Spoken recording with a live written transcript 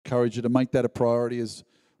encourage you to make that a priority, as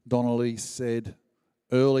Donnelly said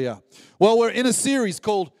earlier. Well, we're in a series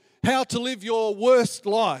called How to Live Your Worst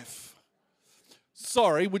Life.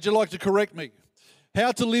 Sorry, would you like to correct me?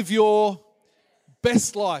 How to live your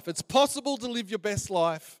best life. It's possible to live your best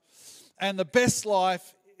life, and the best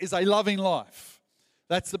life is a loving life.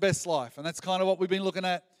 That's the best life, and that's kind of what we've been looking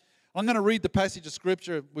at. I'm going to read the passage of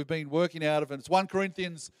Scripture we've been working out of, and it's 1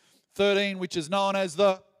 Corinthians 13, which is known as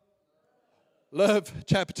the love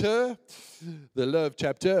chapter. The love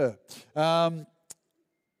chapter. Come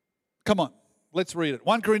on, let's read it.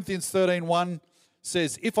 1 Corinthians 13:1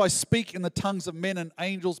 says, "If I speak in the tongues of men and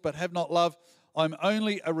angels but have not love, I'm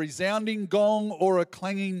only a resounding gong or a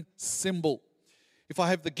clanging cymbal. If I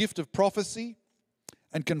have the gift of prophecy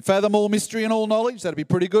and can fathom all mystery and all knowledge," that'd be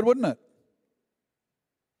pretty good, wouldn't it?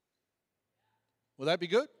 Will that be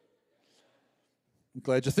good? I'm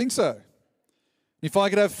glad you think so. If I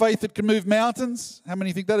could have faith that can move mountains, how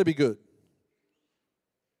many think that'd be good?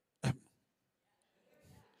 Am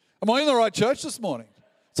I in the right church this morning?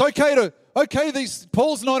 It's okay,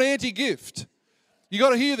 Paul's not anti-gift. You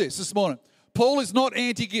got to hear this morning. Paul is not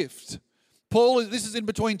anti-gift. This is in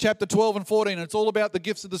between chapter 12 and 14, and it's all about the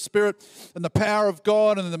gifts of the Spirit and the power of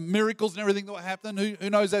God and the miracles and everything that will happen. Who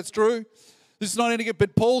knows that's true? This is not anti-gift,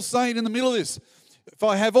 but Paul's saying in the middle of this, if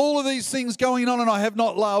I have all of these things going on and I have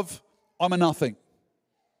not love, I'm a nothing.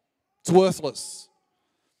 It's worthless.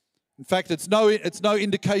 In fact, it's no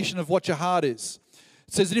indication of what your heart is.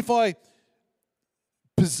 It says, and if I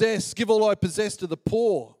give all I possess to the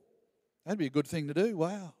poor, that'd be a good thing to do.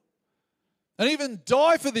 Wow. And even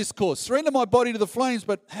die for this cause, surrender my body to the flames,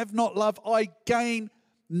 but have not love, I gain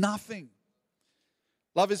nothing.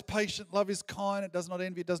 Love is patient, love is kind, it does not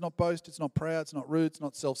envy, it does not boast, it's not proud, it's not rude, it's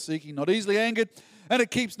not self-seeking, not easily angered, and it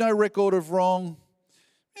keeps no record of wrong.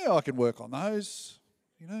 Yeah, I can work on those,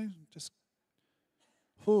 it's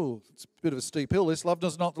a bit of a steep hill. This love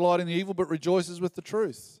does not delight in the evil, but rejoices with the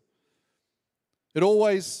truth. It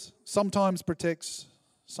always, sometimes protects,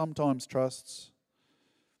 sometimes trusts.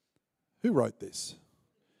 Who wrote this?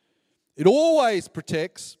 It always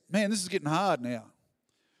protects. Man, this is getting hard now.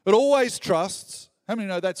 It always trusts. How many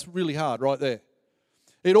know that's really hard right there?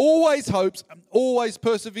 It always hopes and always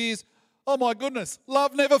perseveres. Oh my goodness,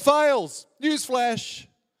 love never fails. Newsflash.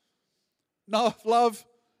 No, love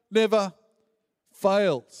never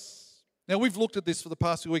fails. Now, we've looked at this for the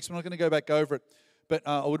past few weeks. We're not going to go back over it. But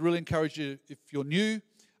I would really encourage you, if you're new,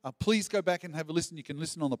 please go back and have a listen. You can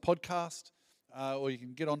listen on the podcast or you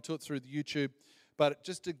can get onto it through the YouTube. But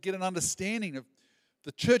just to get an understanding of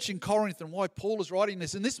the church in Corinth and why Paul is writing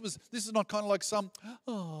this. And this is not kind of like some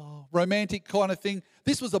romantic kind of thing.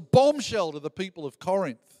 This was a bombshell to the people of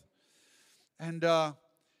Corinth. And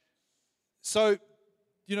so,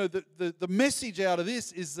 the message out of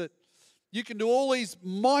this is that you can do all these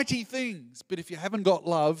mighty things, but if you haven't got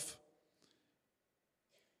love,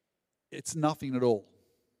 it's nothing at all.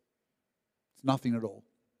 It's nothing at all.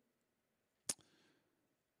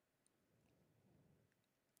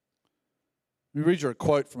 Let me read you a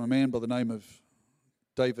quote from a man by the name of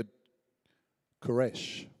David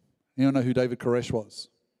Koresh. You don't know who David Koresh was?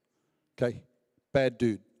 Okay, bad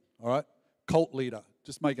dude, all right? Cult leader,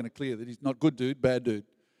 just making it clear that he's not good dude, bad dude.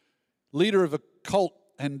 Leader of a cult,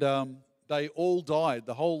 and they all died.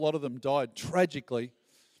 The whole lot of them died tragically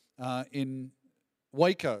in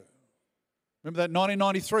Waco. Remember that,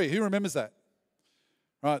 1993? Who remembers that?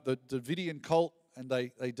 Right, the Davidian cult, and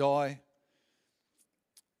they die.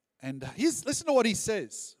 And listen to what he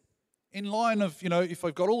says. In line of, if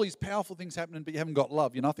I've got all these powerful things happening, but you haven't got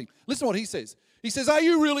love, you're nothing. Listen to what he says. He says, are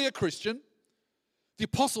you really a Christian? The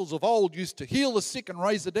apostles of old used to heal the sick and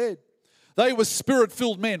raise the dead. They were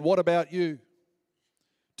spirit-filled men. What about you?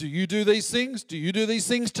 Do you do these things? Do you do these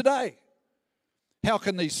things today? How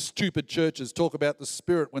can these stupid churches talk about the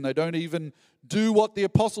Spirit when they don't even do what the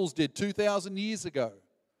apostles did 2,000 years ago?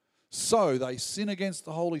 So they sin against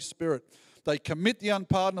the Holy Spirit. They commit the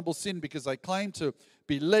unpardonable sin because they claim to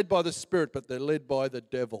be led by the Spirit, but they're led by the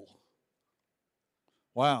devil.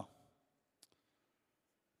 Wow.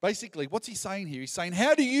 Basically, what's he saying here? He's saying,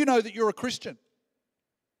 how do you know that you're a Christian?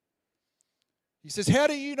 He says, how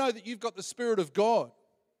do you know that you've got the Spirit of God?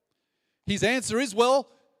 His answer is, well,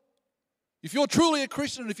 if you're truly a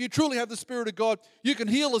Christian and if you truly have the Spirit of God, you can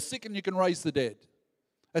heal the sick and you can raise the dead.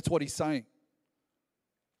 That's what he's saying.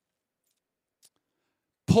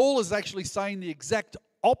 Paul is actually saying the exact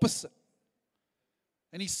opposite.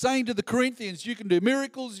 And he's saying to the Corinthians, you can do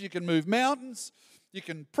miracles, you can move mountains, you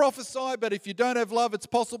can prophesy, but if you don't have love, it's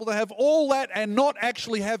possible to have all that and not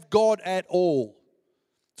actually have God at all.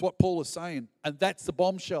 That's what Paul is saying, and that's the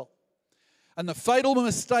bombshell. And the fatal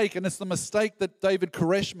mistake, and it's the mistake that David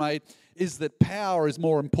Koresh made, is that power is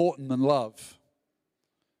more important than love.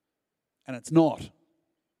 And it's not.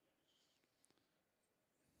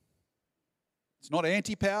 It's not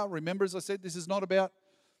anti-power. Remember, as I said, this is not about,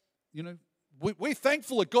 we're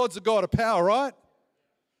thankful that God's a God of power, right?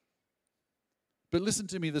 But listen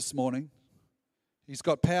to me this morning. He's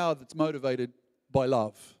got power that's motivated by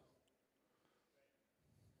love.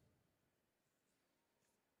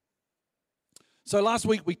 So last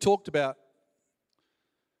week we talked about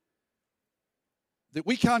that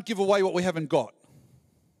we can't give away what we haven't got.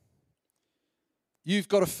 You've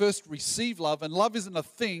got to first receive love, and love isn't a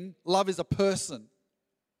thing, love is a person.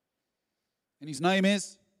 And his name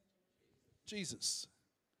is Jesus.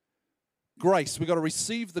 Grace. We've got to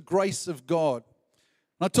receive the grace of God.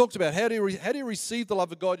 And I talked about how do you receive the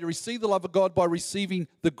love of God? You receive the love of God by receiving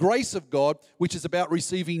the grace of God, which is about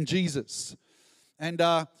receiving Jesus. And,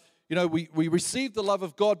 we receive the love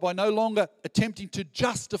of God by no longer attempting to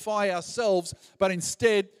justify ourselves, but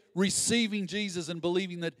instead receiving Jesus and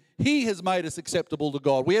believing that He has made us acceptable to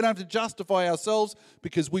God. We don't have to justify ourselves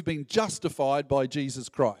because we've been justified by Jesus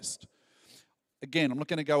Christ. Again, I'm not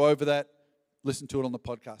going to go over that. Listen to it on the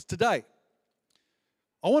podcast. Today,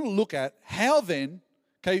 I want to look at how then,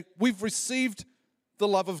 we've received the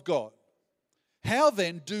love of God. How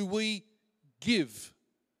then do we give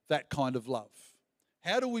that kind of love?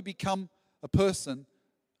 How do we become a person,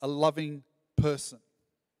 a loving person?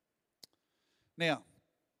 Now,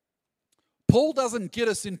 Paul doesn't get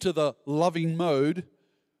us into the loving mode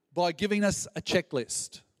by giving us a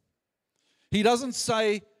checklist. He doesn't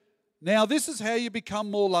say, now this is how you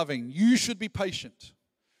become more loving. You should be patient.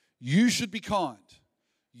 You should be kind.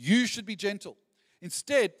 You should be gentle.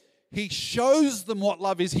 Instead, he shows them what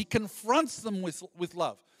love is. He confronts them with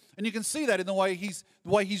love. And you can see that in the way he's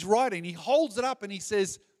writing. He holds it up and he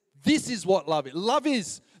says, this is what love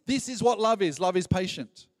is. This is what love is. Love is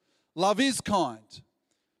patient. Love is kind.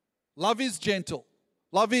 Love is gentle.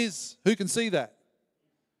 Love is, who can see that?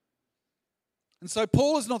 And so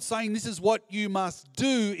Paul is not saying this is what you must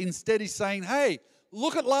do. Instead, he's saying, hey,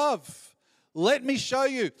 look at love. Let me show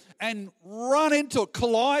you. And run into it,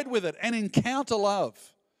 collide with it, and encounter love.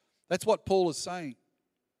 That's what Paul is saying.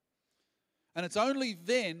 And it's only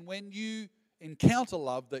then when you encounter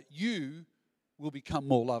love that you will become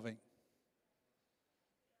more loving.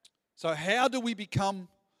 So how do we become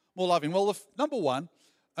more loving? Well, number one,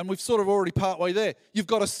 and we've sort of already partway there, you've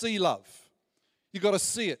got to see love. You've got to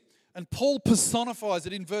see it. And Paul personifies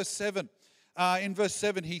it in verse 7. In verse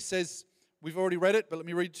 7 he says, we've already read it, but let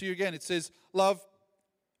me read it to you again. It says, love,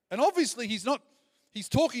 and obviously he's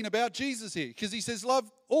talking about Jesus here, because he says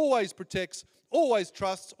love always protects, always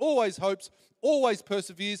trusts, always hopes, always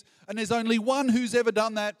perseveres, and there's only one who's ever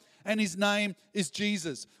done that, and his name is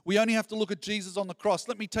Jesus. We only have to look at Jesus on the cross.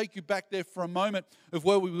 Let me take you back there for a moment of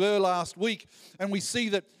where we were last week, and we see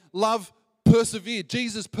that love persevered.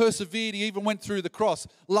 Jesus persevered. He even went through the cross.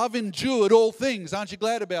 Love endured all things. Aren't you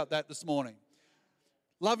glad about that this morning?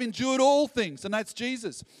 Love endured all things, and that's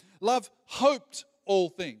Jesus. Love hoped all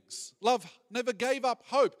things. Love never gave up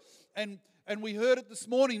hope. And we heard it this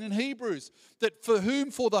morning in Hebrews, that for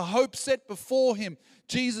the hope set before him,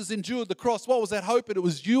 Jesus endured the cross. What was that hope? It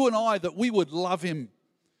was you and I, that we would love him.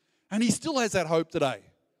 And he still has that hope today.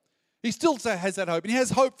 He still has that hope. And he has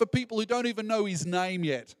hope for people who don't even know his name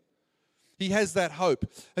yet. He has that hope.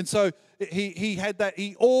 And so he had that.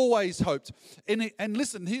 He always hoped. And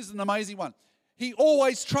listen, here's an amazing one. He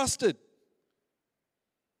always trusted.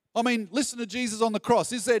 I mean, listen to Jesus on the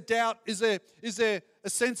cross. Is there doubt? Is there a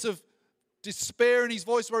sense of despair in his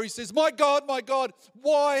voice where he says, my God,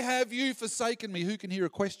 why have you forsaken me? Who can hear a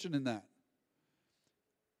question in that?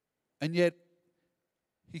 And yet,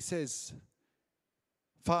 he says,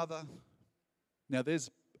 Father, now there's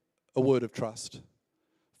a word of trust.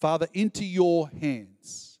 Father, into your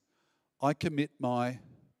hands I commit my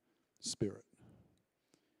spirit.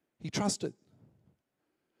 He trusted.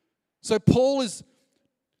 So Paul is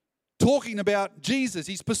talking about Jesus.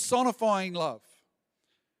 He's personifying love.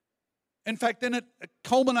 In fact, then it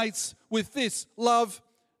culminates with this: love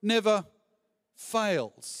never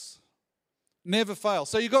fails. Never fails.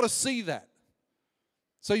 So you've got to see that.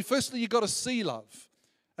 So firstly, you've got to see love.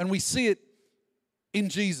 And we see it in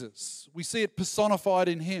Jesus. We see it personified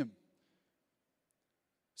in him.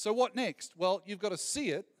 So what next? Well, you've got to see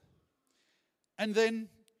it. And then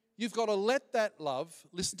you've got to let that love,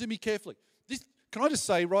 listen to me carefully. Can I just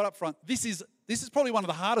say right up front, this is probably one of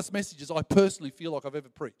the hardest messages I personally feel like I've ever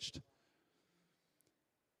preached.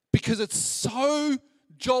 Because it's so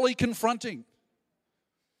jolly confronting.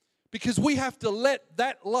 Because we have to let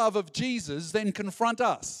that love of Jesus then confront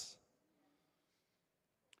us.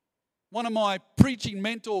 one of my preaching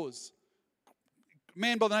mentors, a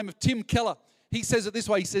man by the name of Tim Keller, he says it this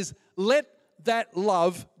way. He says, let that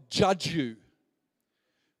love judge you.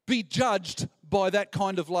 Be judged by that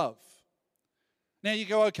kind of love. Now you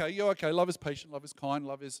go, okay, love is patient, love is kind,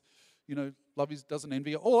 love is doesn't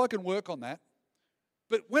envy. Oh, I can work on that.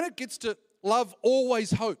 But when it gets to love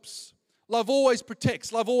always hopes, love always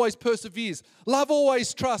protects, love always perseveres, love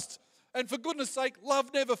always trusts, and for goodness sake,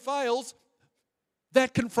 love never fails,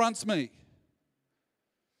 that confronts me.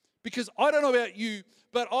 Because I don't know about you,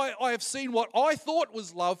 but I have seen what I thought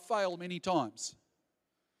was love fail many times.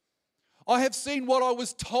 I have seen what I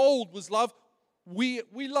was told was love. We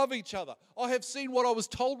love each other. I have seen what I was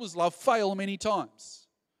told was love fail many times.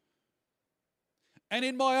 And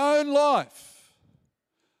in my own life,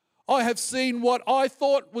 I have seen what I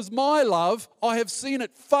thought was my love. I have seen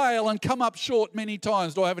it fail and come up short many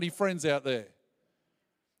times. Do I have any friends out there?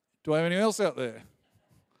 Do I have anyone else out there?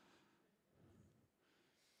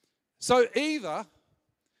 So either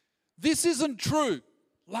this isn't true,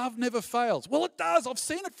 love never fails. Well, it does. I've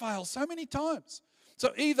seen it fail so many times.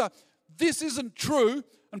 So either this isn't true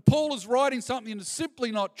and Paul is writing something that's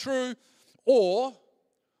simply not true, or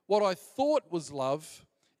what I thought was love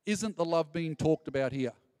isn't the love being talked about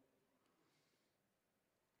here.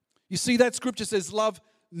 You see, that scripture says love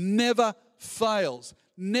never fails.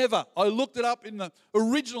 Never. I looked it up in the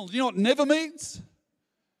original. Do you know what never means?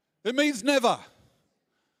 It means never.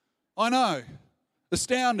 I know.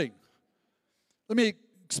 Astounding. Let me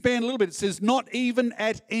expand a little bit. It says not even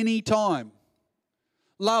at any time.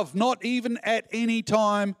 Love, not even at any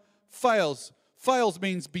time, fails. Fails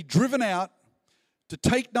means be driven out, to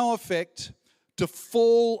take no effect, to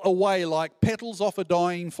fall away like petals off a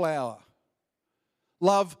dying flower.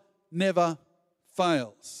 Love never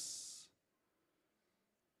fails.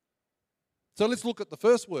 So let's look at the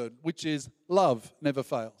first word, which is love never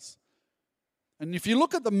fails. And if you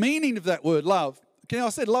look at the meaning of that word, love, okay, I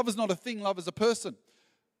said love is not a thing, love is a person.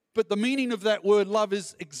 But the meaning of that word, love,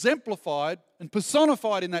 is exemplified and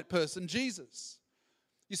personified in that person, Jesus.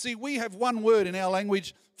 You see, we have one word in our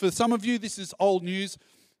language. For some of you, this is old news.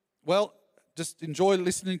 Well, just enjoy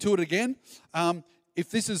listening to it again.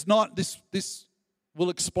 If this is not, this will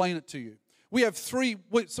explain it to you. We have so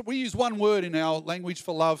we use one word in our language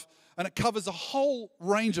for love, and it covers a whole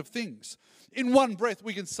range of things. In one breath,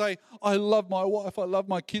 we can say, I love my wife, I love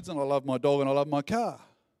my kids, and I love my dog, and I love my car.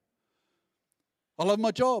 I love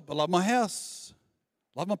my job, I love my house,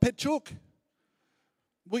 I love my pet chook.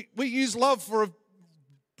 We use love for a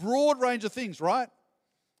broad range of things, right?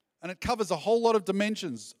 And it covers a whole lot of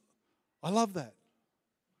dimensions. I love that.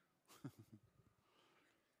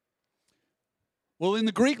 Well, in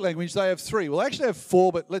the Greek language, they have three. Well, they actually have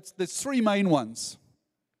four, but there's three main ones.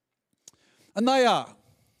 And they are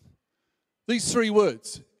these three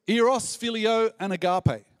words: eros, phileo, and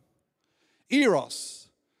agape. Eros.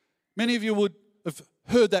 Many of you would have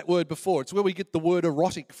heard that word before. It's where we get the word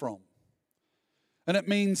erotic from. And it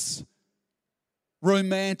means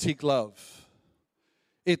romantic love.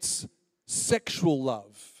 It's sexual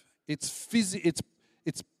love. It's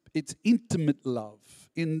intimate love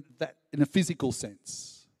in a physical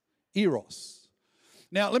sense. Eros.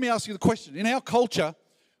 Now, let me ask you the question. In our culture,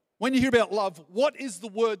 when you hear about love, what is the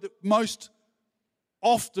word that most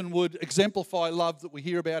often would exemplify love that we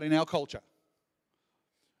hear about in our culture?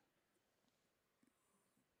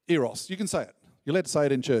 Eros. You can say it. You're allowed to say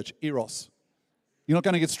it in church. Eros. You're not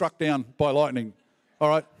going to get struck down by lightning. All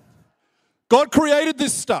right? God created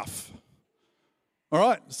this stuff. All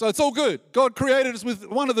right? So it's all good. God created us with,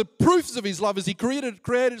 one of the proofs of his love is he created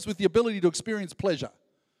us with the ability to experience pleasure.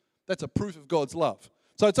 That's a proof of God's love.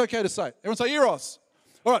 So it's okay to say it. Everyone say Eros.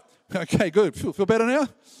 All right. Okay, good. Feel better now?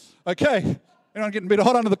 Okay. Anyone getting a bit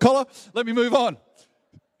hot under the collar? Let me move on.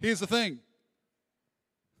 Here's the thing.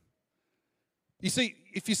 You see,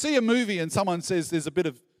 if you see a movie and someone says there's a bit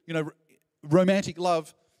of, romantic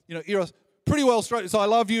love, Eros, pretty well straight. So I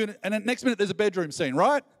love you, and then next minute there's a bedroom scene,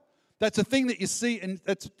 right? That's a thing that you see, and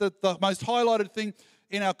that's the most highlighted thing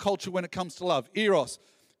in our culture when it comes to love. Eros.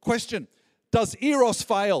 Question, does Eros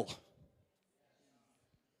fail?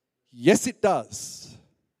 Yes, it does.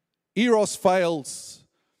 Eros fails.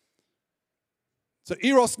 So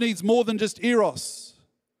Eros needs more than just Eros.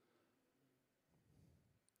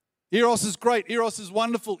 Eros is great. Eros is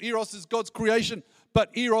wonderful. Eros is God's creation. But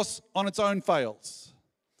Eros on its own fails.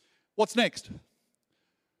 What's next?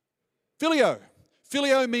 Phileo.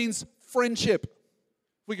 Phileo means friendship.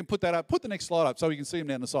 We can put that up. Put the next slide up so we can see them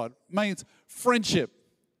down the side. It means friendship.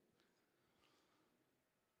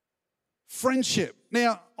 Friendship.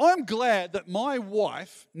 Now, I'm glad that my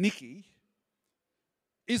wife, Nikki,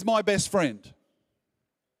 is my best friend.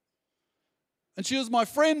 And she was my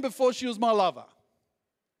friend before she was my lover.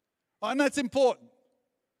 And that's important.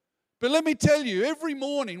 But let me tell you, every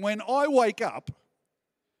morning when I wake up,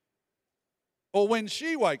 or when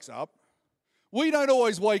she wakes up, we don't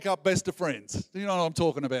always wake up best of friends. You know what I'm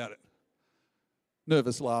talking about? It.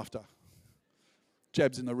 Nervous laughter.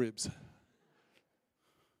 Jabs in the ribs.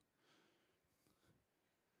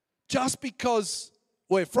 Just because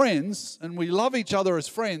we're friends and we love each other as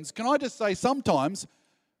friends, can I just say sometimes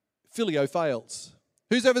Phileo fails.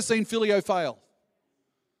 Who's ever seen Phileo fail?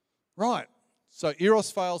 Right. So Eros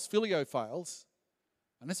fails, Phileo fails.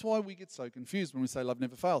 And that's why we get so confused when we say love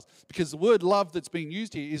never fails. Because the word love that's being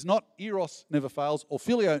used here is not Eros never fails or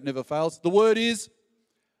Phileo never fails. The word is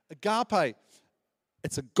agape.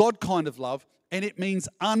 It's a God kind of love, and it means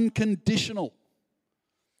unconditional.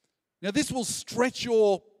 Now, this will stretch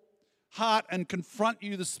your heart and confront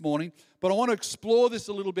you this morning, but I want to explore this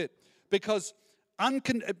a little bit because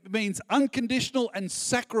it means unconditional and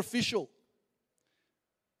sacrificial.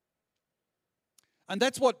 And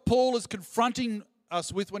that's what Paul is confronting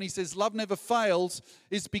us with when he says love never fails,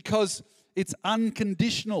 is because it's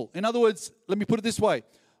unconditional. In other words, let me put it this way.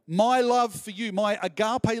 My love for you, my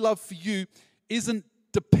agape love for you, isn't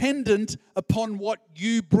dependent upon what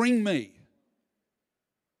you bring me.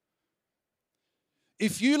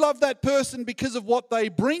 If you love that person because of what they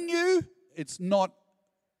bring you, it's not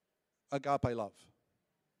agape love.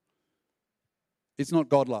 It's not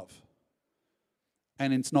God love.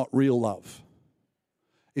 And it's not real love.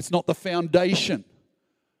 It's not the foundation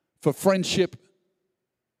for friendship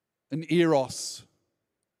and eros.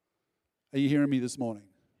 Are you hearing me this morning?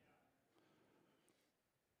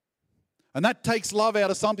 And that takes love out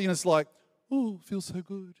of something that's like, oh, feels so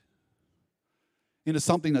good, into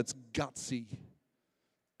something that's gutsy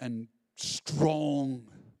and strong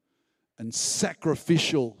and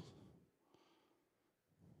sacrificial.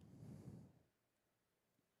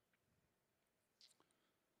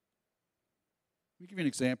 Let me give you an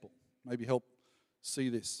example, maybe help see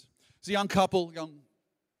this. It's a young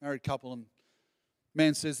married couple, and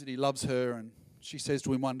man says that he loves her, and she says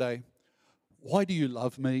to him one day, "Why do you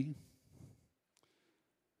love me?"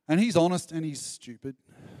 And he's honest and he's stupid.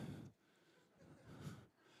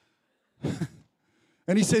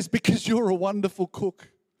 And he says, "Because you're a wonderful cook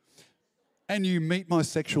and you meet my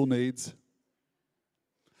sexual needs."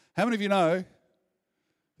 How many of you know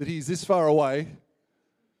that he's this far away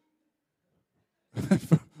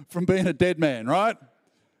from being a dead man, right?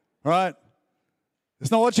 Right?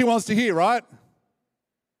 It's not what she wants to hear, right?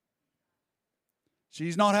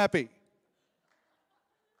 She's not happy.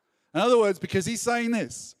 In other words, because he's saying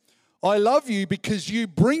this, I love you because you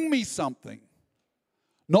bring me something,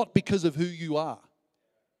 not because of who you are.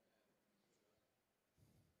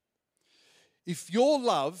 If your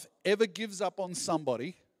love ever gives up on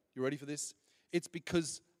somebody, you ready for this? It's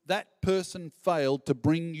because that person failed to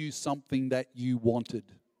bring you something that you wanted.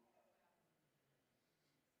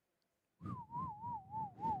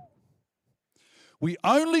 We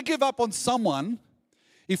only give up on someone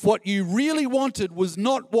if what you really wanted was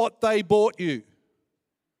not what they bought you.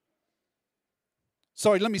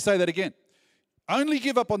 Sorry, let me say that again. Only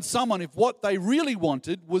give up on someone if what they really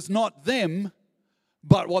wanted was not them,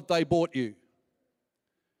 but what they bought you.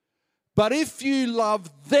 But if you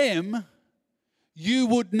love them, you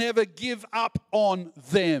would never give up on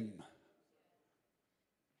them.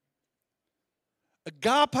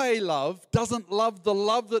 Agape love doesn't love the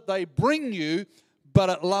love that they bring you, but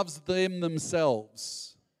it loves them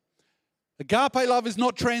themselves. Agape love is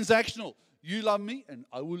not transactional. You love me and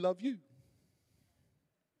I will love you.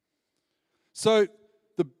 So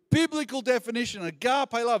the biblical definition of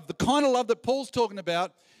agape love, the kind of love that Paul's talking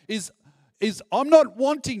about, is I'm not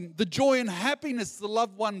wanting the joy and happiness the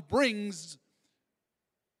loved one brings,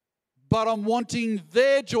 but I'm wanting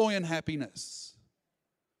their joy and happiness.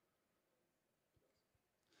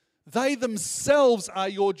 They themselves are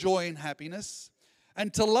your joy and happiness.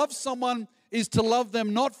 And to love someone is to love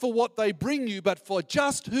them not for what they bring you, but for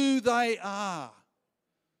just who they are.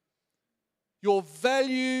 Your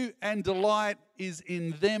value and delight is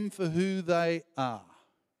in them for who they are.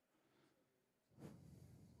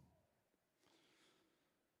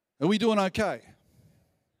 Are we doing okay?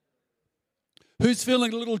 Who's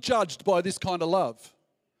feeling a little judged by this kind of love?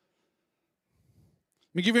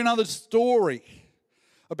 Let me give you another story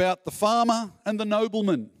about the farmer and the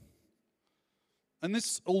nobleman. And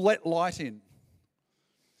this will let light in.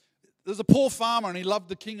 There's a poor farmer and he loved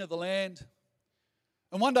the king of the land.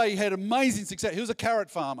 And one day he had amazing success. He was a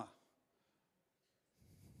carrot farmer.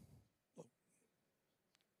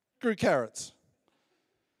 Grew carrots.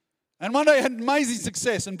 And one day he had amazing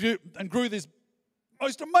success and grew this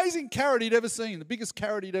most amazing carrot he'd ever seen, the biggest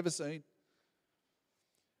carrot he'd ever seen.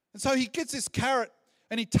 And so he gets this carrot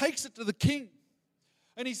and he takes it to the king.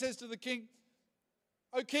 And he says to the king,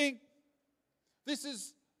 "O king, this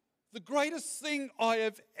is the greatest thing I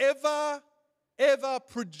have ever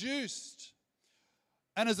produced.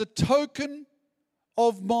 And as a token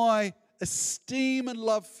of my esteem and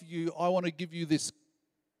love for you, I want to give you this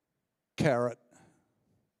carrot."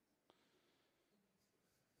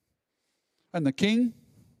 And the king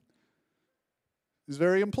is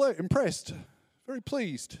very impressed, very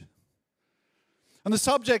pleased. And the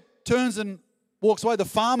subject turns and walks away. The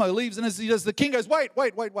farmer leaves, and as he does, the king goes, wait.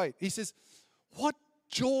 He says, "What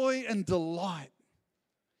joy and delight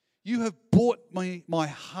you have brought me my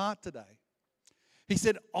heart today." He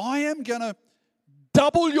said, "I am going to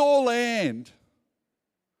double your land."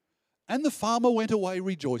 And the farmer went away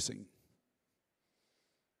rejoicing.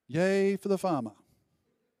 Yay for the farmer.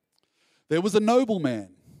 There was a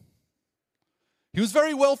nobleman. He was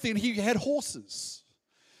very wealthy and he had horses.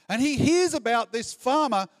 And he hears about this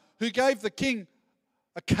farmer who gave the king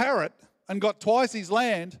a carrot and got twice his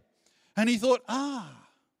land. And he thought,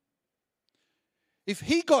 if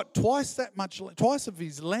he got twice of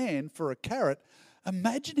his land for a carrot,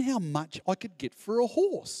 imagine how much I could get for a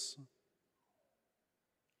horse.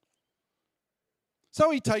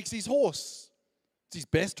 So he takes his horse, it's his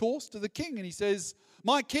best horse, to the king, and he says,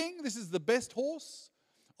 "My king, this is the best horse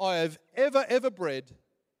I have ever bred."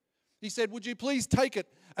 He said, "Would you please take it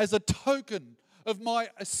as a token of my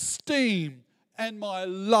esteem and my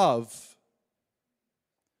love?"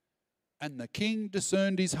 And the king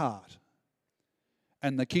discerned his heart.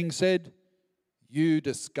 And the king said, "You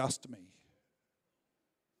disgust me."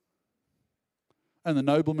 And the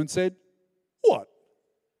nobleman said, "What?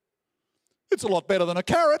 It's a lot better than a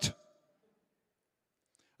carrot."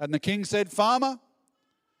 And the king said, "Farmer,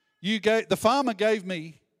 the farmer gave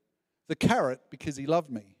me the carrot because he loved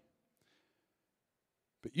me.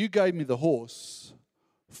 But you gave me the horse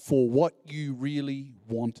for what you really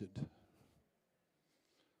wanted."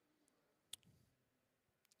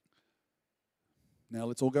 Now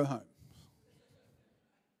let's all go home.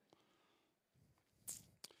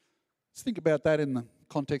 Let's think about that in the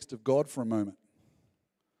context of God for a moment.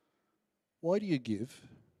 Why do you give?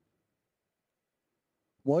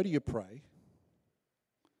 Why do you pray?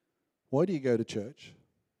 Why do you go to church?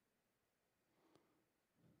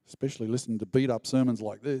 Especially listen to beat up sermons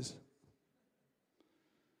like this.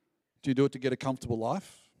 Do you do it to get a comfortable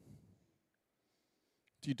life?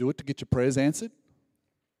 Do you do it to get your prayers answered?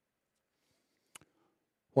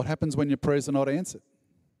 What happens when your prayers are not answered?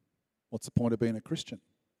 What's the point of being a Christian?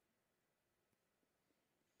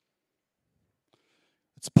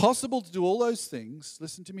 It's possible to do all those things.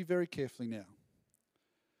 Listen to me very carefully now.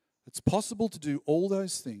 It's possible to do all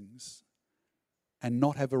those things and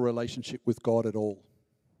not have a relationship with God at all,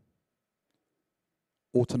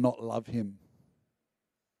 or to not love Him.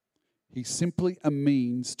 He's simply a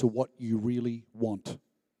means to what you really want.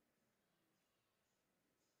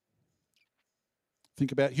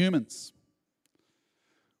 Think about humans.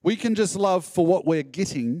 We can just love for what we're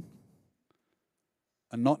getting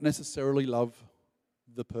and not necessarily love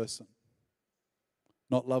the person,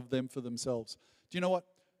 not love them for themselves. Do you know what?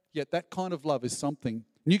 Yet that kind of love is something.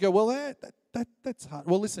 And you go, well, that's hard.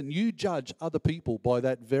 Well, listen, you judge other people by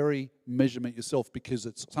that very measurement yourself, because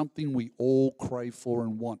it's something we all crave for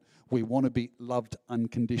and want. We want to be loved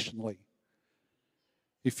unconditionally.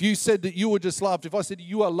 If you said that you were just loved, if I said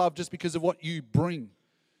you are loved just because of what you bring,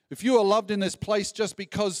 if you are loved in this place just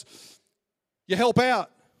because you help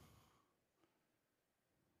out,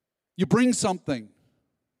 you bring something,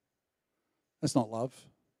 that's not love.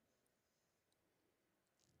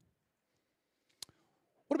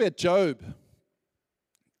 What about Job?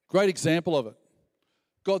 Great example of it.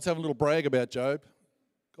 God's having a little brag about Job.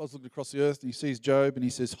 God's looking across the earth and He sees Job and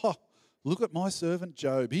He says, look at my servant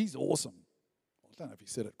Job. He's awesome. I don't know if He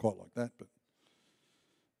said it quite like that, but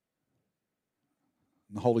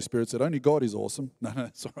and the Holy Spirit said, only God is awesome. No,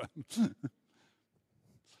 it's all right.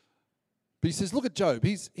 But He says, look at Job.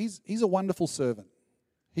 He's a wonderful servant.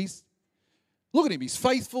 Look at him. He's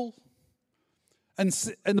faithful. And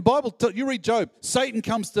the Bible, you read Job, Satan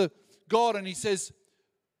comes to God and he says,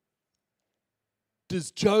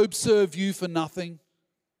 does Job serve you for nothing?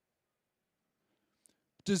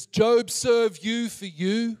 Does Job serve you for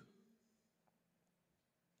you?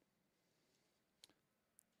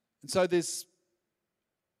 And so there's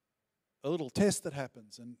a little test that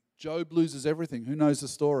happens and Job loses everything. Who knows the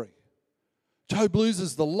story? Job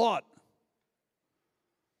loses the lot.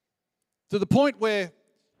 To the point where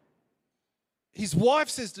his wife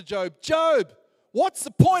says to Job, Job, what's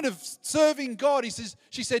the point of serving God?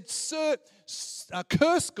 She said,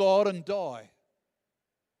 curse God and die.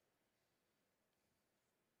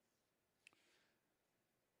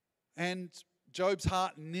 And Job's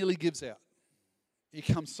heart nearly gives out. He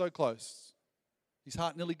comes so close. His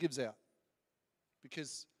heart nearly gives out.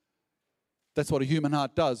 Because that's what a human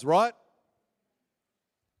heart does, right?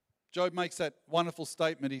 Job makes that wonderful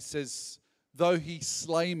statement. He says, though he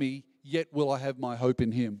slay me, yet will I have my hope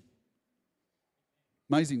in him.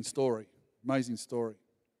 Amazing story. Amazing story.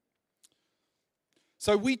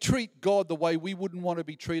 So we treat God the way we wouldn't want to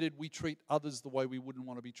be treated. We treat others the way we wouldn't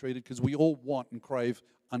want to be treated because we all want and crave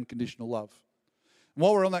unconditional love. And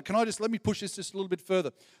while we're on that, let me push this just a little bit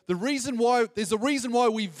further. There's a reason why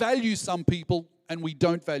we value some people and we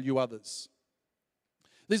don't value others.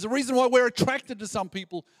 There's a reason why we're attracted to some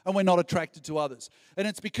people and we're not attracted to others. And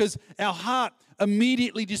it's because our heart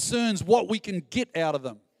immediately discerns what we can get out of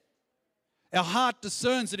them. Our heart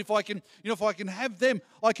discerns that if I can have them,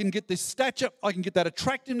 I can get this stature, I can get that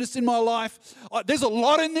attractiveness in my life. There's a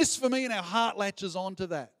lot in this for me, and our heart latches onto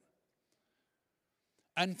that.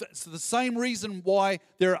 And it's the same reason why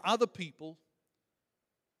there are other people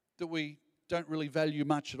that we don't really value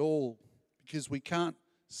much at all, because we can't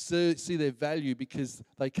see their value because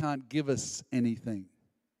they can't give us anything.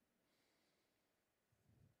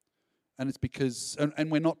 And it's because,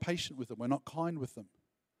 and we're not patient with them, we're not kind with them.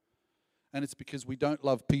 And it's because we don't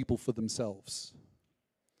love people for themselves.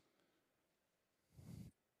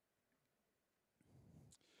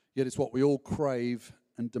 Yet it's what we all crave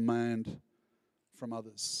and demand from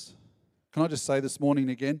others. Can I just say this morning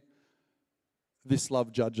again? This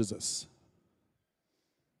love judges us.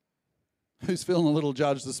 Who's feeling a little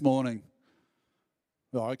judged this morning?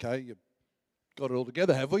 Oh, okay, you've got it all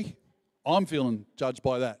together, have we? I'm feeling judged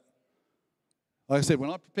by that. Like I said, when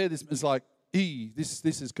I prepared this, it's like,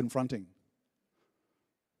 this is confronting.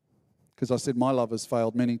 Because I said my love has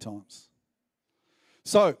failed many times.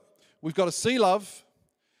 So, we've got to see love.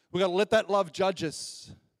 We've got to let that love judge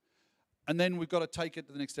us. And then we've got to take it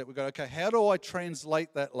to the next step. We've got to, okay, how do I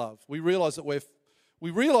translate that love? We realize that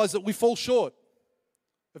we fall short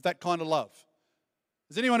of that kind of love.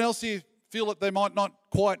 Does anyone else here feel that they might not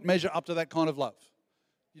quite measure up to that kind of love?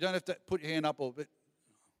 You don't have to put your hand up or bit.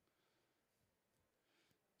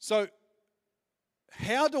 So,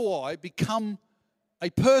 how do I become a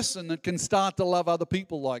person that can start to love other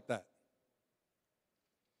people like that?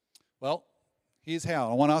 Well, here's how.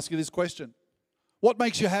 I want to ask you this question. What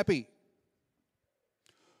makes you happy?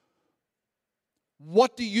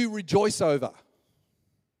 What do you rejoice over?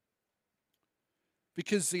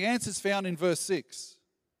 Because the answer is found in verse 6.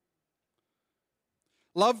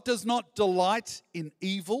 Love does not delight in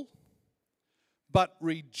evil, but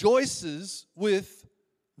rejoices with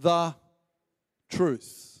the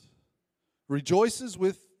truth. Rejoices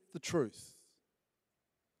with the truth.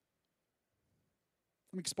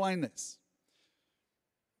 Let me explain this.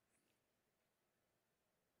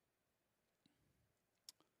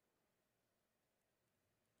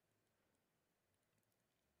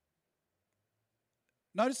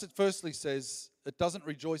 Notice it firstly says it doesn't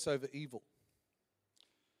rejoice over evil.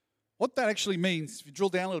 What that actually means, if you drill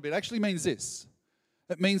down a little bit, it actually means this.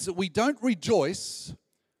 It means that we don't rejoice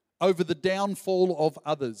over the downfall of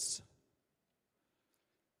others.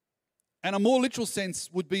 And a more literal sense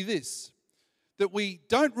would be this, that we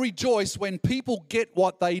don't rejoice when people get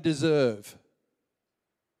what they deserve.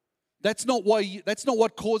 That's not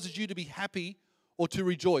what causes you to be happy or to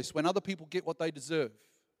rejoice, when other people get what they deserve.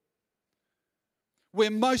 We're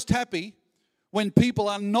most happy when people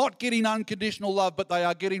are not getting unconditional love, but they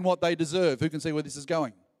are getting what they deserve. Who can see where this is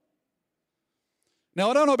going? Now,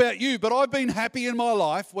 I don't know about you, but I've been happy in my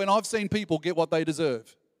life when I've seen people get what they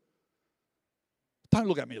deserve. Don't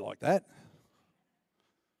look at me like that.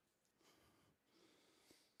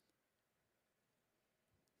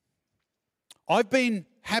 I've been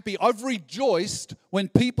happy. I've rejoiced when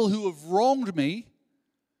people who have wronged me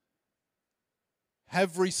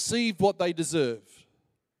have received what they deserve.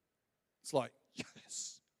 It's like,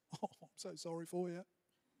 yes. Oh, I'm so sorry for you.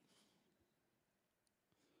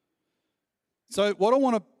 So what I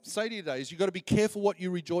want to say to you today is you've got to be careful what you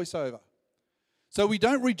rejoice over. So we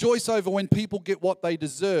don't rejoice over when people get what they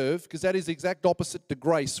deserve, because that is the exact opposite to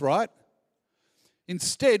grace, right?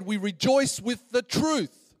 Instead, we rejoice with the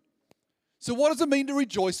truth. So what does it mean to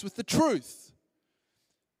rejoice with the truth?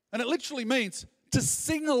 And it literally means to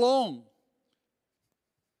sing along.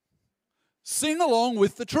 Sing along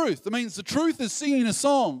with the truth. It means the truth is singing a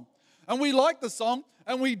song. And we like the song,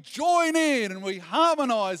 and we join in, and we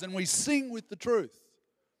harmonize, and we sing with the truth.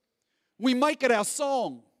 We make it our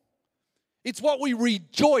song. It's what we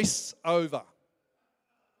rejoice over.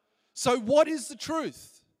 So what is the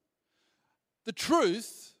truth? The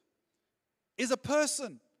truth is a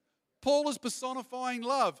person. Paul is personifying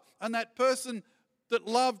love, and that person that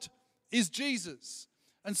loved is Jesus.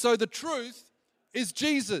 And so the truth is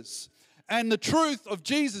Jesus. And the truth of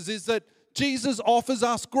Jesus is that Jesus offers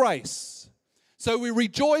us grace. So we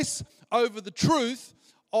rejoice over the truth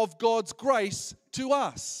of God's grace to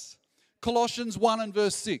us. Colossians 1 and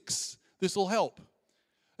verse 6. This will help.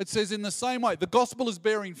 It says, in the same way, the gospel is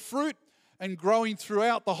bearing fruit and growing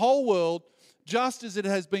throughout the whole world, just as it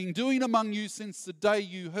has been doing among you since the day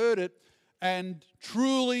you heard it and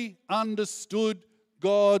truly understood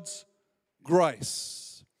God's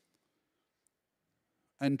grace.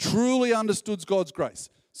 And truly understood God's grace.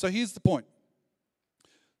 So here's the point.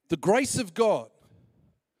 The grace of God,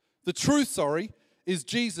 the truth, is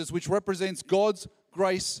Jesus, which represents God's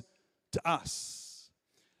grace to us.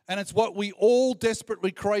 And it's what we all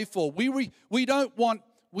desperately crave for. We don't want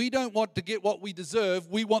to get what we deserve.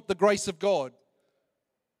 We want the grace of God.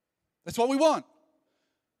 That's what we want.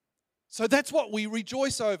 So that's what we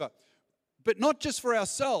rejoice over. But not just for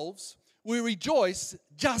ourselves. We rejoice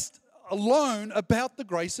just alone about the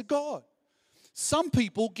grace of God. Some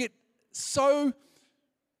people get so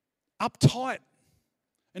uptight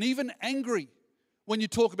and even angry when you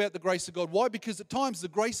talk about the grace of God. Why? Because at times the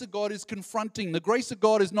grace of God is confronting. The grace of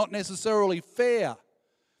God is not necessarily fair.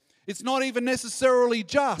 It's not even necessarily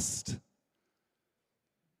just.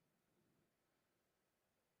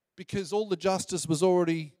 Because all the justice was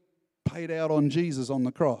already paid out on Jesus on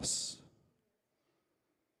the cross.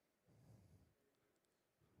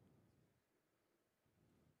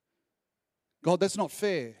 God, that's not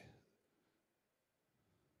fair.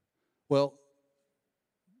 Well,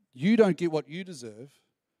 you don't get what you deserve.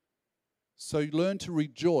 So learn to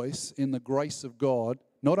rejoice in the grace of God,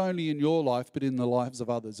 not only in your life, but in the lives of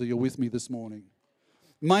others. Are you with me this morning?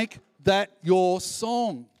 Make that your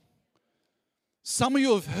song. Some of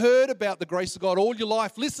you have heard about the grace of God all your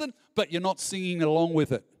life. Listen, but you're not singing along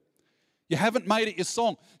with it. You haven't made it your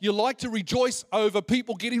song. You like to rejoice over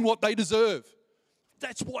people getting what they deserve.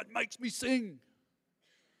 That's what makes me sing.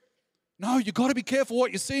 No, you've got to be careful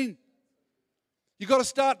what you sing. You've got to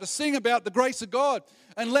start to sing about the grace of God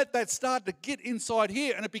and let that start to get inside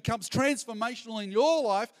here, and it becomes transformational in your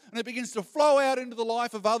life, and it begins to flow out into the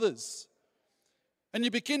life of others. And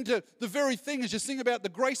you begin to, the very thing as you sing about the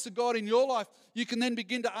grace of God in your life, you can then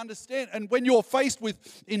begin to understand. And when you're faced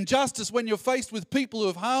with injustice, when you're faced with people who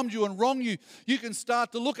have harmed you and wronged you, you can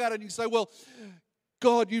start to look at it and you say, well,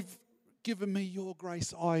 God, you've given me your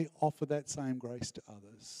grace. I offer that same grace to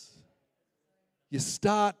others. You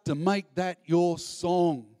start to make that your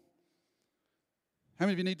song. How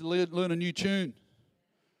many of you need to learn a new tune?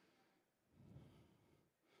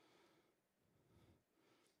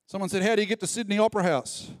 Someone said, how do you get to Sydney Opera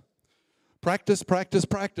House? Practice, practice,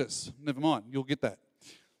 practice. Never mind, you'll get that.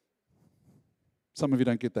 Some of you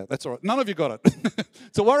don't get that. That's all right. None of you got it.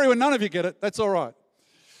 It's a worry when none of you get it. That's all right.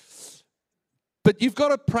 But you've got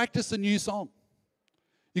to practice a new song.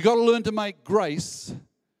 You've got to learn to make grace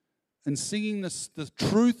and singing the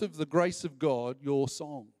truth of the grace of God your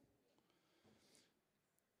song.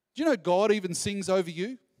 Do you know God even sings over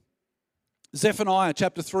you? Zephaniah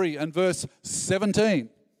chapter 3 and verse 17.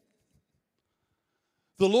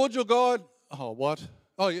 The Lord your God,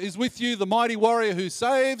 is with you, the mighty warrior who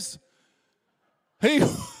saves. I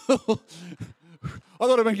thought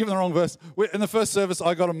I'd been given the wrong verse. In the first service,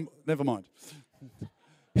 I got him, never mind.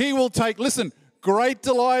 He will take, listen, great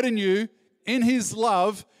delight in you. In his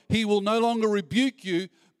love, he will no longer rebuke you,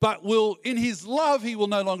 but in his love, he will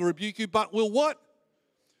no longer rebuke you, but will what?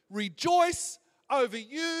 Rejoice over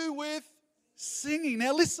you with singing.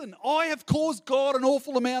 Now listen, I have caused God an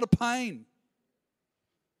awful amount of pain.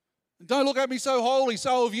 Don't look at me so holy,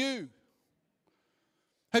 so have you.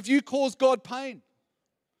 Have you caused God pain?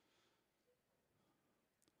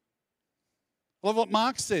 I love what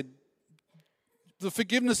Mark said. The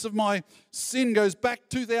forgiveness of my sin goes back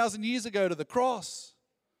 2,000 years ago to the cross.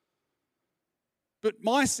 But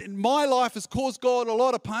my sin, my life has caused God a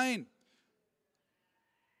lot of pain.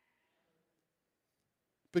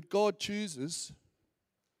 But God chooses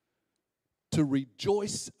to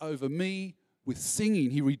rejoice over me with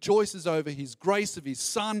singing. He rejoices over his grace of his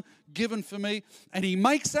Son given for me, and he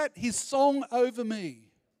makes that his song over me.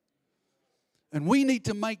 And we need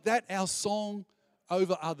to make that our song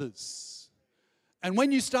over others. And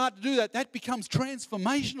when you start to do that, that becomes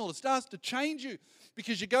transformational. It starts to change you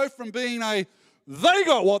because you go from being they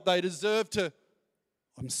got what they deserve to,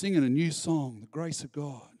 I'm singing a new song, the grace of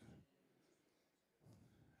God.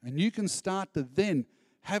 And you can start to then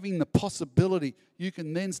having the possibility, you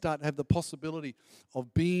can then start to have the possibility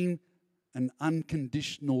of being an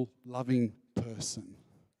unconditional, loving person.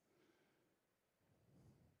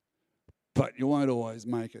 But you won't always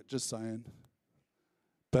make it, just saying.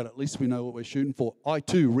 But at least we know what we're shooting for. I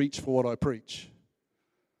too reach for what I preach.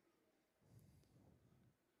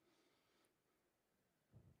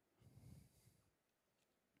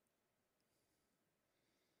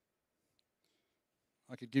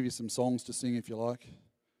 I could give you some songs to sing if you like.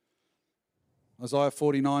 Isaiah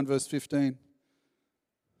 49 verse 15.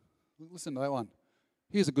 Listen to that one.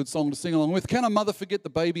 Here's a good song to sing along with. Can a mother forget the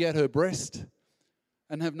baby at her breast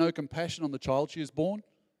and have no compassion on the child she has born?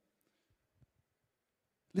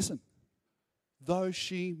 Listen. Though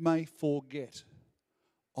she may forget,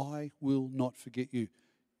 I will not forget you.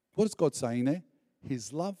 What is God saying there?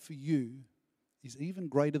 His love for you is even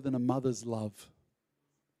greater than a mother's love.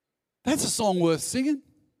 That's a song worth singing.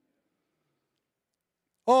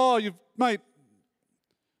 Oh, mate,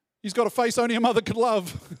 he's got a face only a mother could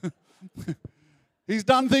love. He's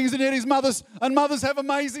done things, and yet mothers have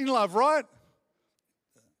amazing love, right?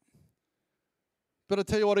 But I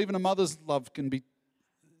tell you what, even a mother's love can be,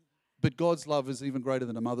 but God's love is even greater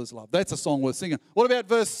than a mother's love. That's a song worth singing. What about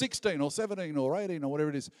verse 16 or 17 or 18 or whatever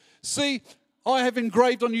it is? See, I have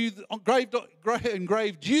engraved you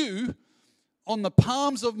on the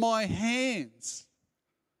palms of my hands.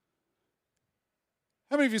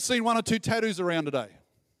 How many of you have seen one or two tattoos around today?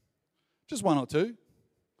 Just one or two.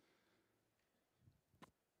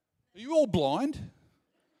 Are you all blind?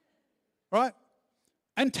 Right?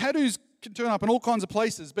 And tattoos can turn up in all kinds of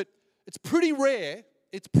places, but it's pretty rare.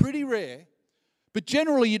 It's pretty rare. But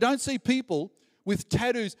generally, you don't see people with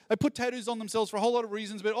tattoos. They put tattoos on themselves for a whole lot of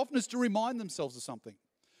reasons, but often it's to remind themselves of something.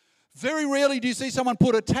 Very rarely do you see someone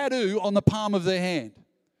put a tattoo on the palm of their hand.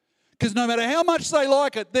 Because no matter how much they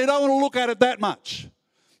like it, they don't want to look at it that much.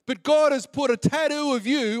 But God has put a tattoo of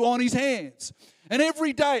you on his hands. And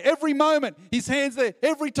every day, every moment, his hand's there.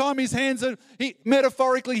 Every time his hands are,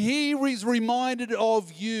 metaphorically, he is reminded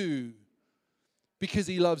of you. Because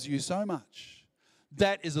he loves you so much.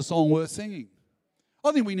 That is a song worth singing.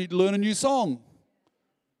 I think we need to learn a new song.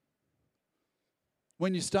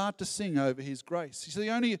 When you start to sing over his grace. You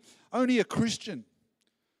see, only a Christian.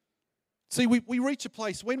 See, we reach a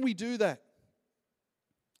place when we do that.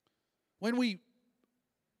 When we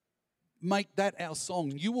make that our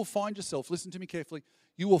song, you will find yourself, listen to me carefully,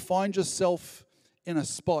 you will find yourself in a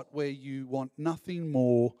spot where you want nothing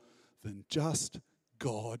more than just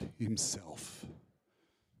God himself.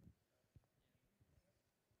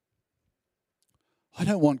 I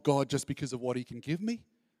don't want God just because of what he can give me.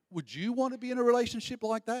 Would you want to be in a relationship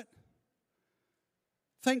like that?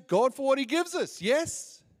 Thank God for what he gives us,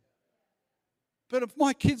 yes? But if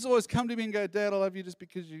my kids always come to me and go, Dad, I love you just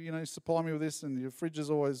because you supply me with this and your fridge is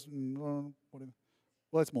always, whatever.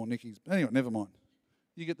 Well, that's more Nikki's. Anyway, never mind.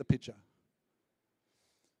 You get the picture.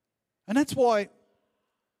 And that's why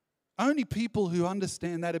only people who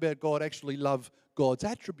understand that about God actually love God's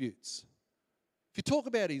attributes. If you talk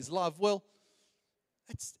about his love, well,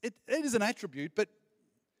 it is an attribute, but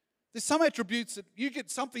there's some attributes that you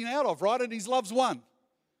get something out of, right? And his love's one,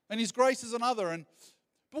 and his grace is another.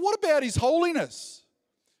 But what about his holiness?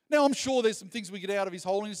 Now, I'm sure there's some things we get out of his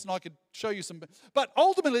holiness, and I could show you some. But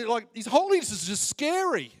ultimately, his holiness is just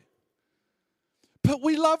scary. But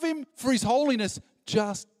we love him for his holiness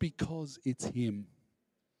just because it's him.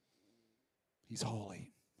 He's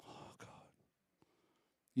holy. Oh, God.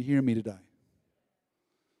 You hearing me today?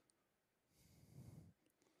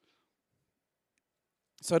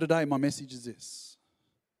 So today, my message is this.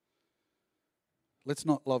 Let's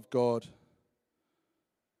not love God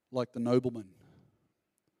like the nobleman,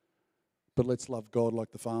 but let's love God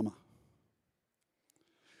like the farmer.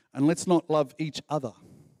 And let's not love each other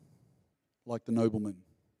like the nobleman,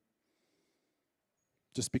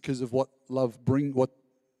 just because of what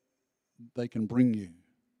they can bring you,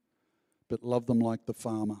 but love them like the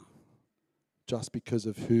farmer, just because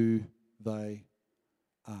of who they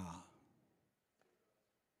are.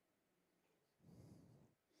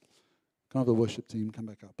 Can I have the worship team come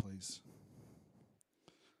back up, please?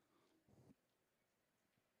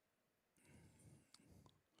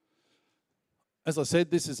 As I said,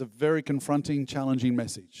 this is a very confronting, challenging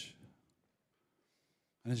message.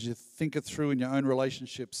 And as you think it through in your own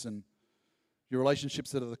relationships and your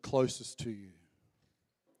relationships that are the closest to you,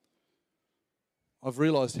 I've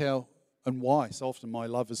realized how and why so often my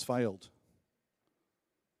love has failed.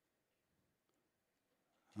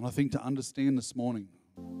 And I think to understand this morning,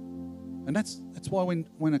 and that's why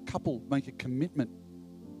when a couple make a commitment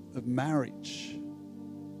of marriage,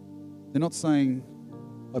 they're not saying,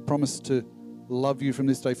 I promise to love you from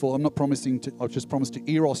this day forward. I'm not promising to, I've just promised to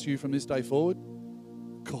eros you from this day forward.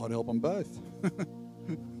 God help them both.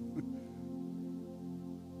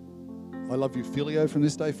 I love you, Filio, from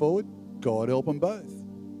this day forward. God help them both.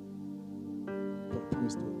 But I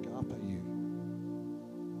promise to agape you.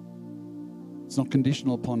 It's not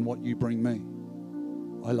conditional upon what you bring me.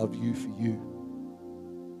 I love you for you.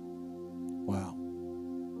 Wow.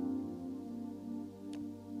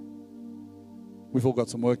 We've all got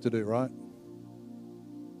some work to do, right?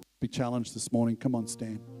 Be challenged this morning. Come on,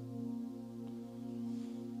 stand.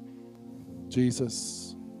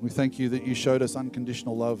 Jesus, we thank you that you showed us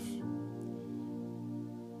unconditional love.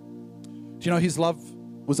 Do you know his love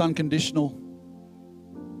was unconditional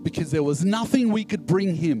because there was nothing we could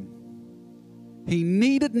bring him. He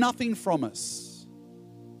needed nothing from us.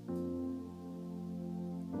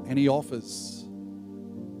 And he offers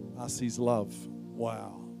us his love.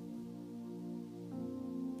 Wow.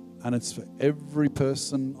 And it's for every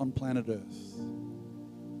person on planet Earth.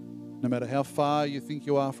 No matter how far you think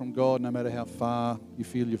you are from God, no matter how far you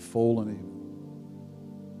feel you've fallen even.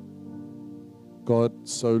 God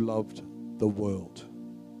so loved the world.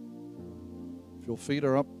 If your feet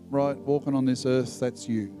are upright, walking on this earth, that's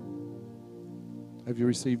you. Have you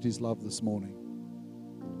received his love this morning?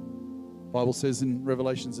 The Bible says in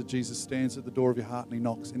Revelations that Jesus stands at the door of your heart and he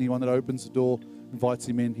knocks. Anyone that opens the door, invites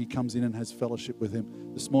him in, he comes in and has fellowship with him.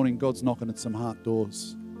 This morning, God's knocking at some heart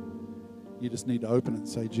doors. You just need to open it and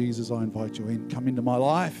say, Jesus, I invite you in. Come into my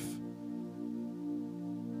life.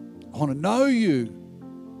 I want to know you.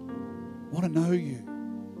 I want to know you.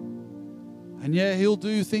 And yeah, he'll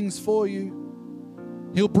do things for you.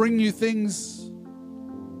 He'll bring you things.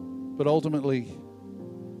 But ultimately,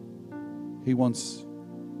 he wants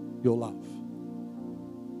your love.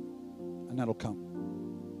 And that'll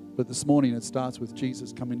come. But this morning, it starts with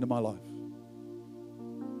Jesus, come into my life.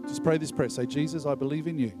 Just pray this prayer. Say, Jesus, I believe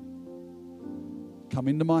in you. Come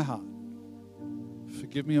into my heart.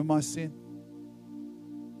 Forgive me of my sin.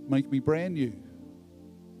 Make me brand new.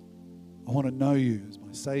 I want to know you as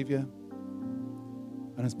my Savior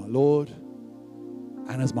and as my Lord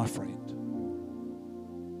and as my friend.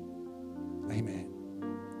 Amen.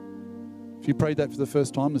 If you prayed that for the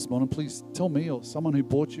first time this morning, please tell me or someone who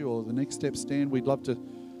bought you or the Next Step stand. We'd love to.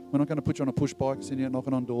 We're not going to put you on a push bike, sitting out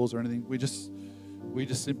knocking on doors or anything. We just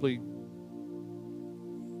simply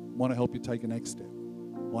want to help you take a next step.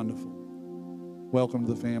 Wonderful. Welcome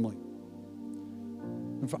to the family.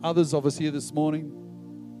 And for others of us here this morning,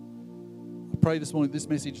 I pray this morning this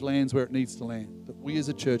message lands where it needs to land. That we as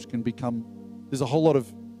a church can become, there's a whole lot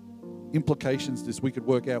of implications this we could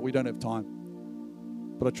work out. We don't have time.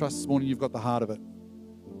 But I trust this morning you've got the heart of it.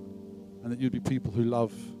 And that you'd be people who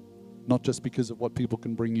love not just because of what people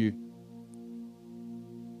can bring you,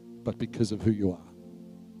 but because of who you are.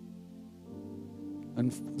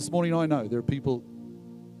 And this morning I know there are people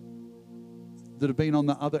that have been on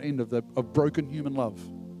the other end of broken human love,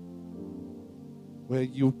 where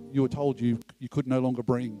you were told you could no longer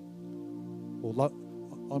bring, or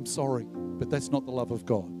I'm sorry, but that's not the love of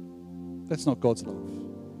God. That's not God's love.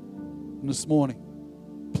 And this morning,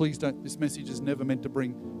 please don't, this message is never meant to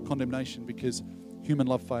bring condemnation, because human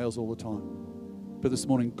love fails all the time. But this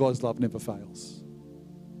morning, God's love never fails.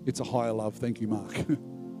 It's a higher love. Thank you, Mark.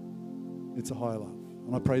 It's a higher love.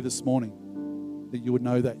 And I pray this morning that you would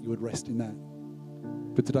know that, you would rest in that.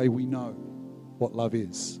 But today we know what love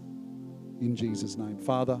is. In Jesus' name.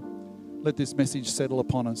 Father, let this message settle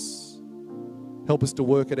upon us. Help us to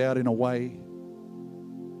work it out in a way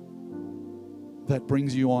that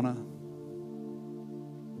brings you honor.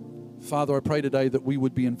 Father, I pray today that we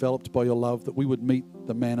would be enveloped by your love, that we would meet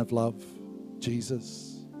the man of love,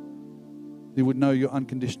 Jesus. We would know your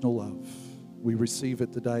unconditional love. We receive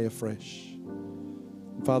it today afresh.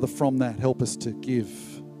 And Father, from that, help us to give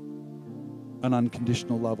an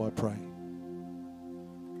unconditional love, I pray.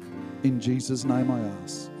 In Jesus' name I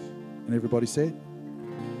ask. And everybody said,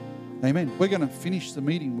 amen. We're going to finish the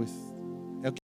meeting with